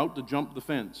were about to jump the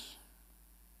fence.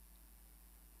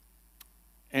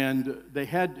 And they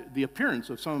had the appearance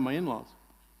of some of my in-laws.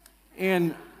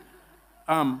 And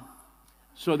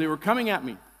so they were coming at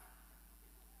me.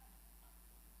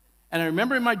 And I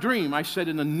remember in my dream, I said,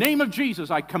 in the name of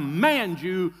Jesus, I command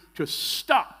you to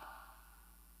stop.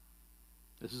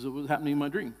 This is what was happening in my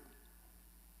dream.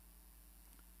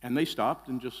 And they stopped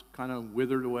and just kind of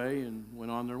withered away and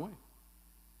went on their way.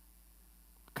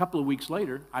 A couple of weeks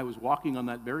later, I was walking on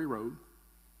that very road.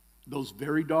 Those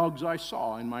very dogs I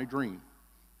saw in my dream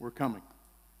were coming.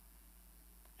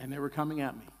 And they were coming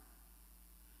at me.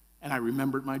 And I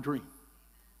remembered my dream.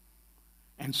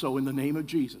 And so in the name of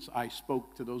Jesus, I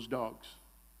spoke to those dogs.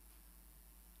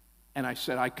 And I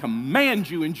said, I command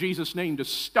you in Jesus' name to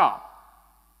stop.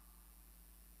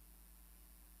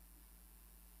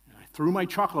 And I threw my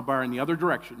chocolate bar in the other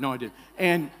direction. No, I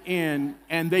didn't.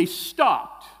 And they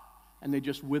stopped. And they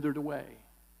just withered away.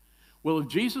 Well, if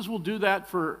Jesus will do that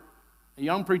for a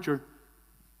young preacher,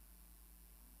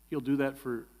 He'll do that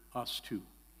for us too.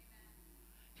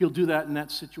 He'll do that in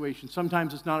that situation.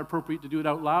 Sometimes it's not appropriate to do it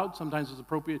out loud. Sometimes it's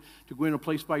appropriate to go in a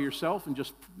place by yourself and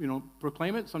just,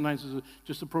 proclaim it. Sometimes it's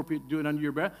just appropriate to do it under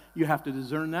your breath. You have to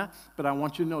discern that. But I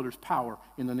want you to know there's power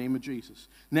in the name of Jesus.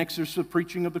 Next, there's the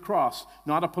preaching of the cross.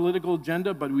 Not a political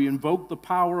agenda, but we invoke the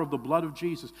power of the blood of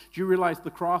Jesus. Do you realize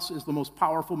the cross is the most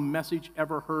powerful message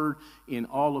ever heard in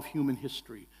all of human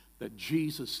history? That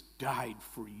Jesus died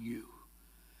for you.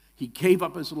 He gave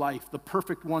up his life. The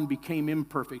perfect one became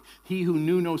imperfect. He who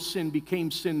knew no sin became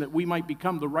sin that we might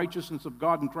become the righteousness of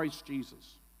God in Christ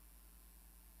Jesus.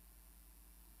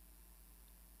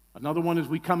 Another one is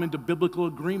we come into biblical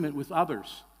agreement with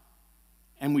others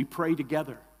and we pray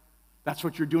together. That's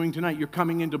what you're doing tonight. You're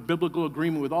coming into biblical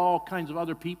agreement with all kinds of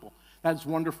other people. That's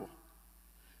wonderful.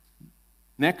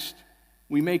 Next,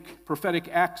 we make prophetic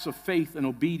acts of faith and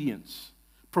obedience.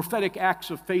 Prophetic acts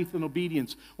of faith and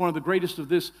obedience. One of the greatest of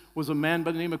this was a man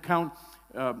by the name of Count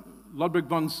Ludwig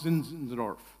von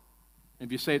Zinzendorf.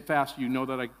 If you say it fast, you know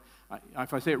that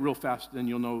if I say it real fast, then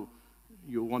you'll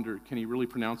wonder, can he really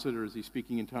pronounce it, or is he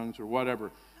speaking in tongues, or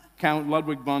whatever. Count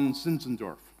Ludwig von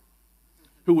Zinzendorf,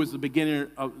 who was the beginner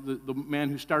of the man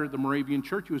who started the Moravian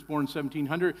Church. He was born in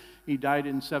 1700. He died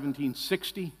in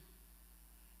 1760.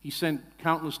 He sent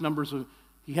countless numbers of...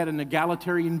 He had an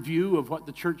egalitarian view of what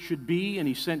the church should be, and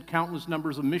he sent countless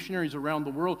numbers of missionaries around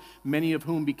the world, many of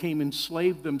whom became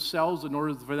enslaved themselves in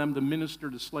order for them to minister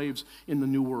to slaves in the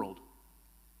New World.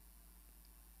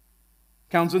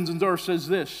 Count Zinzendorf says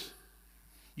this: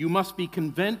 you must be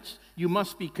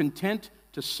content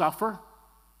to suffer,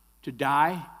 to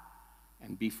die,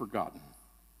 and be forgotten.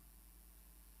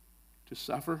 To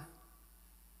suffer,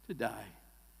 to die,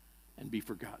 and be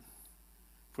forgotten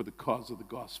for the cause of the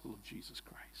gospel of Jesus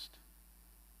Christ.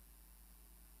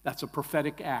 That's a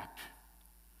prophetic act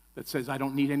that says, I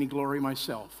don't need any glory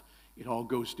myself. It all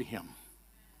goes to him.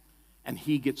 And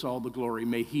he gets all the glory.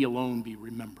 May he alone be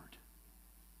remembered.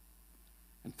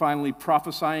 And finally,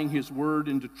 prophesying his word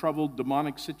into troubled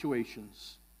demonic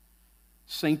situations.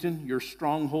 Satan, your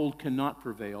stronghold cannot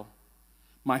prevail.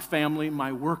 My family,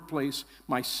 my workplace,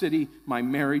 my city, my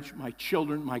marriage, my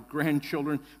children, my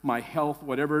grandchildren, my health,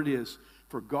 whatever it is,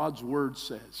 for God's word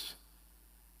says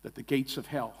that the gates of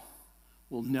hell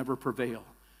will never prevail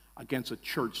against a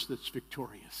church that's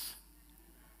victorious.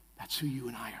 That's who you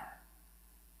and I are.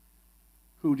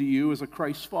 Who do you, as a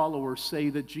Christ follower, say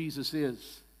that Jesus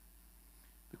is?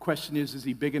 The question is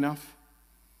he big enough?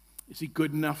 Is he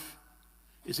good enough?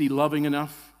 Is he loving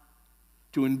enough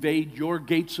to invade your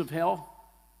gates of hell?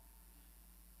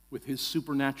 with his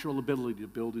supernatural ability to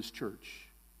build his church.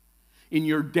 In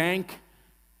your dank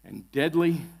and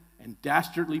deadly and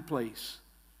dastardly place,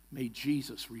 may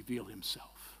Jesus reveal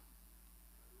himself.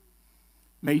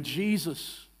 May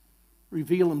Jesus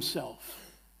reveal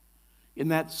himself in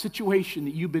that situation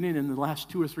that you've been in the last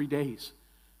 2 or 3 days.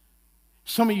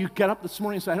 Some of you get up this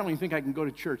morning and say, I don't even think I can go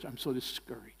to church. I'm so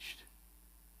discouraged.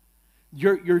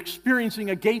 You're experiencing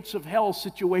a gates of hell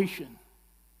situation.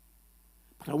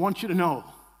 But I want you to know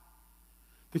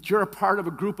that you're a part of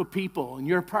a group of people and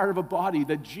you're a part of a body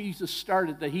that Jesus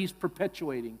started, that he's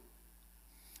perpetuating,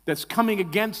 that's coming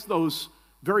against those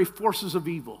very forces of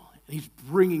evil. And he's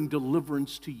bringing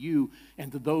deliverance to you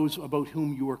and to those about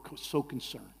whom you are so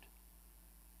concerned.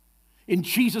 In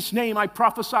Jesus' name, I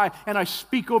prophesy and I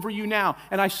speak over you now.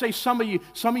 And I say some of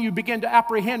you begin to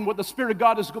apprehend what the Spirit of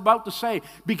God is about to say.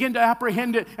 Begin to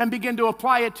apprehend it and begin to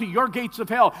apply it to your gates of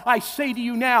hell. I say to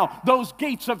you now, those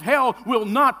gates of hell will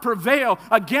not prevail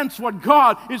against what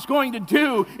God is going to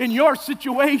do in your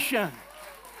situation.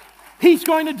 He's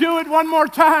going to do it one more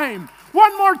time.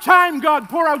 One more time, God,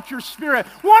 pour out your Spirit.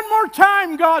 One more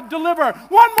time, God, deliver.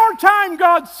 One more time,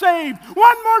 God, save.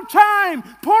 One more time,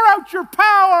 pour out your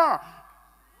power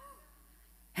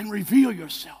and reveal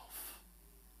yourself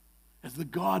as the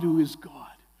God who is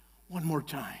God. One more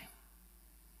time.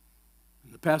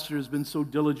 And the pastor has been so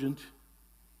diligent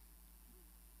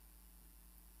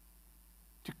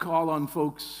to call on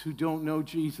folks who don't know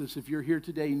Jesus. If you're here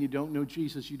today and you don't know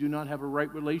Jesus, you do not have a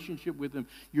right relationship with him.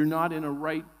 You're not in a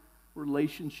right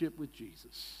relationship with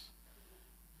Jesus.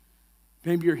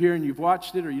 Maybe you're here and you've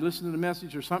watched it or you listen to the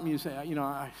message or something, you say,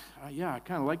 I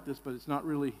kind of like this, but it's not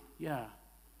really,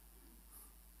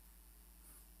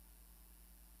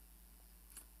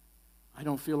 I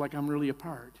don't feel like I'm really a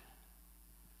part.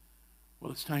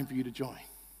 Well, it's time for you to join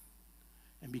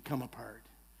and become a part.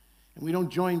 And we don't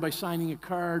join by signing a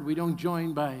card. We don't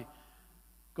join by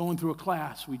going through a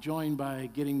class. We join by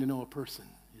getting to know a person.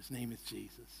 His name is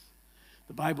Jesus.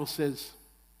 The Bible says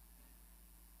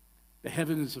the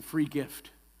heaven is a free gift.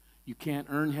 You can't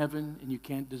earn heaven and you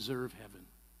can't deserve heaven.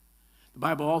 The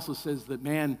Bible also says that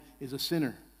man is a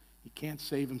sinner. He can't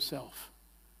save himself.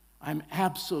 I'm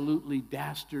absolutely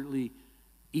dastardly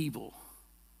evil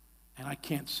and I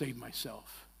can't save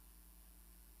myself.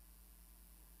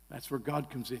 That's where God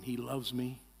comes in. He loves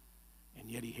me and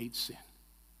yet he hates sin.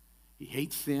 He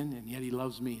hates sin and yet he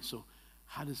loves me. So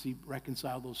how does he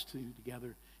reconcile those two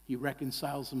together? He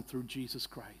reconciles them through Jesus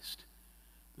Christ.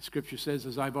 The scripture says,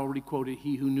 as I've already quoted,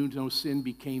 he who knew no sin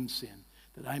became sin,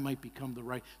 that I might become the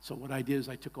right. So what I did is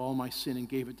I took all my sin and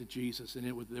gave it to Jesus, and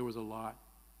there was a lot.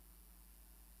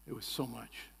 It was so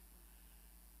much.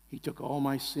 He took all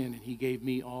my sin and he gave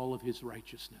me all of his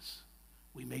righteousness.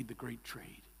 We made the great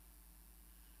trade.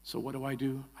 So what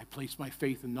do? I place my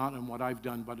faith in not in what I've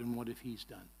done, but in what he's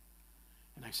done.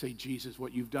 And I say, Jesus,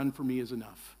 what you've done for me is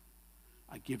enough.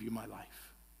 I give you my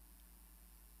life.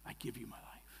 I give you my life.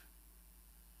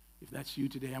 If that's you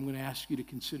today, I'm going to ask you to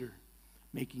consider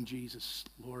making Jesus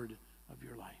Lord of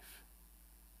your life.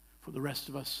 For the rest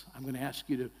of us, I'm going to ask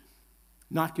you to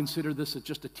not consider this as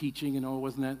just a teaching and,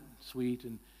 wasn't that sweet?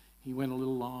 And he went a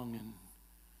little long and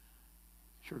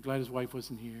sure glad his wife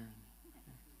wasn't here.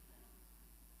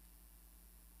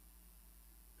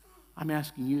 I'm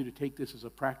asking you to take this as a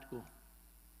practical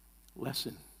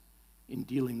lesson in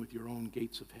dealing with your own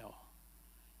gates of hell.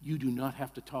 You do not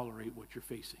have to tolerate what you're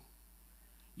facing.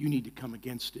 You need to come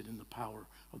against it in the power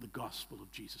of the gospel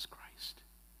of Jesus Christ.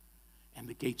 And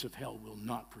the gates of hell will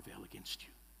not prevail against you.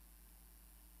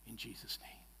 In Jesus'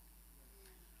 name.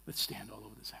 Let's stand all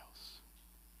over this house.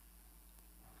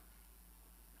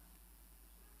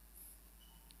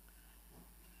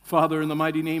 Father, in the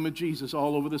mighty name of Jesus,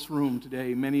 all over this room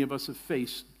today, many of us have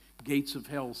faced gates of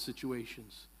hell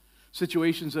situations.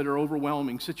 Situations that are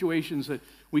overwhelming, situations that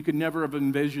we could never have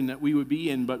envisioned that we would be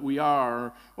in, but we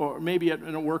are, or maybe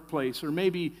in a workplace, or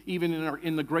maybe even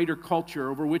in the greater culture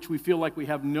over which we feel like we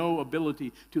have no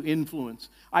ability to influence.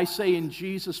 I say in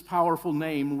Jesus' powerful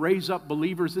name, raise up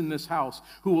believers in this house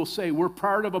who will say we're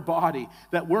part of a body,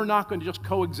 that we're not going to just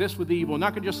coexist with evil,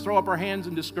 not going to just throw up our hands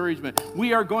in discouragement.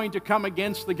 We are going to come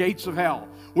against the gates of hell.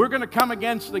 We're going to come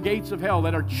against the gates of hell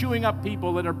that are chewing up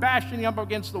people, that are bashing up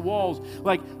against the walls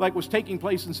like was taking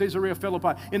place in Caesarea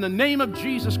Philippi. In the name of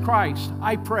Jesus Christ,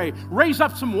 I pray, raise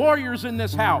up some warriors in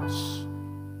this house.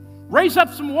 Raise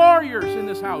up some warriors in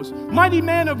this house. Mighty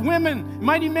men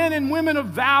and women of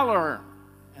valor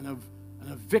and of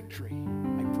victory.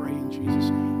 I pray in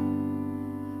Jesus'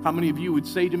 name. How many of you would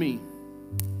say to me,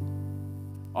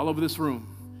 all over this room,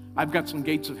 I've got some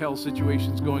gates of hell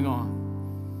situations going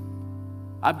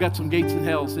on. I've got some gates in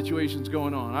hell situations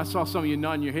going on. I saw some of you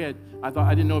nodding your head. I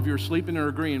didn't know if you were sleeping or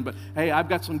agreeing, but hey, I've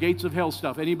got some gates of hell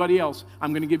stuff. Anybody else?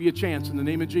 I'm going to give you a chance in the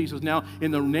name of Jesus. Now,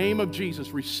 in the name of Jesus,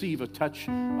 receive a touch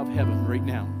of heaven right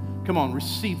now. Come on,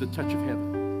 receive the touch of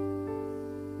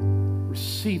heaven.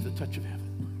 Receive the touch of heaven.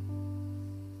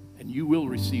 And you will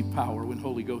receive power when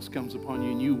Holy Ghost comes upon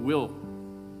you, and you will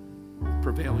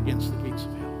prevail against the gates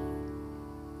of hell.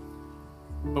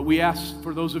 But we ask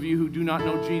for those of you who do not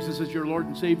know Jesus as your Lord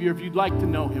and Savior, if you'd like to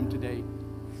know him today,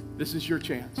 this is your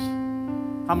chance.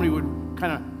 How many would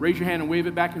kind of raise your hand and wave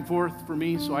it back and forth for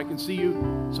me so I can see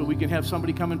you, so we can have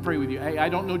somebody come and pray with you? Hey, I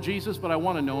don't know Jesus, but I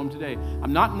want to know him today.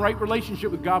 I'm not in right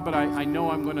relationship with God, but I know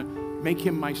I'm going to make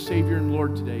him my Savior and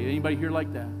Lord today. Anybody here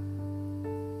like that?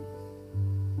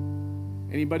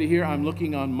 Anybody here? I'm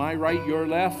looking on my right, your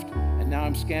left, and now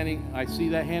I'm scanning. I see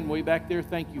that hand way back there.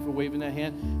 Thank you for waving that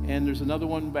hand. And there's another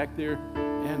one back there,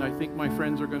 and I think my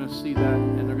friends are going to see that,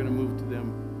 and they're going to move to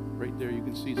them. Right there, you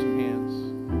can see some hands.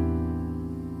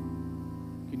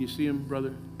 Can you see them,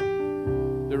 brother?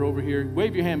 They're over here.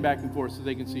 Wave your hand back and forth so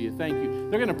they can see you. Thank you.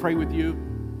 They're going to pray with you.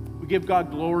 We give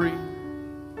God glory.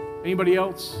 Anybody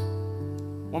else?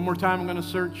 One more time, I'm going to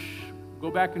search.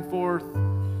 Go back and forth.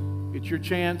 It's your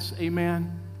chance.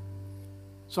 Amen.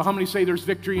 So how many say there's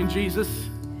victory in Jesus?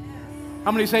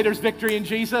 How many say there's victory in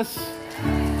Jesus?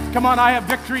 Come on, I have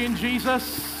victory in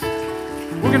Jesus.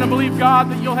 We're going to believe, God,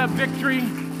 that you'll have victory.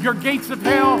 Your gates of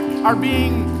hell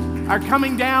are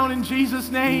coming down in Jesus'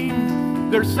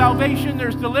 name. There's salvation,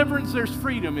 there's deliverance, there's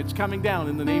freedom. It's coming down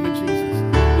in the name of Jesus.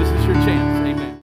 This is your chance. Amen.